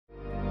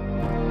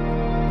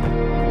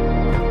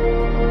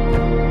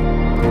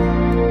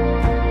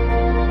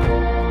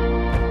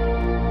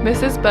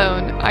Mrs.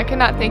 Bohn, I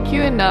cannot thank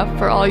you enough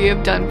for all you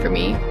have done for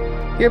me.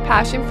 Your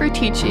passion for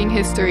teaching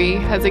history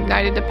has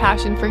ignited a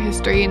passion for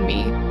history in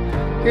me.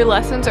 Your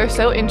lessons are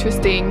so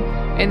interesting,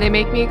 and they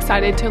make me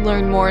excited to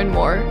learn more and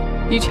more.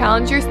 You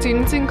challenge your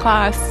students in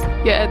class,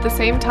 yet at the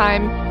same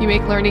time, you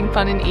make learning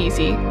fun and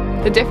easy.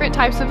 The different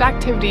types of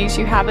activities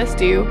you have us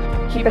do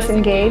keep us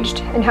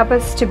engaged and help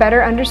us to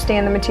better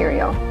understand the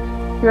material.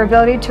 Your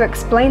ability to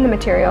explain the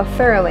material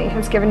thoroughly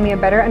has given me a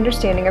better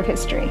understanding of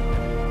history.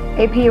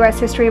 AP US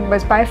History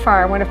was by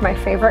far one of my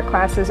favorite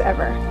classes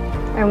ever.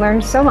 I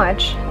learned so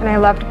much, and I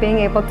loved being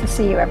able to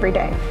see you every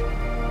day.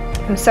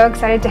 I'm so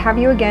excited to have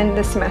you again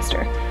this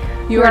semester.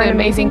 You are an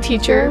amazing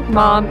teacher,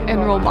 mom, and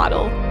role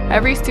model.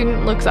 Every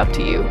student looks up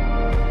to you.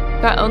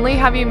 Not only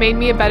have you made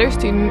me a better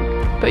student,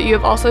 but you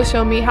have also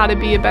shown me how to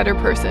be a better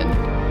person.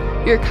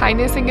 Your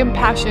kindness and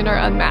compassion are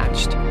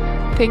unmatched.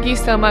 Thank you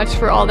so much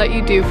for all that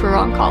you do for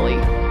Roncalli.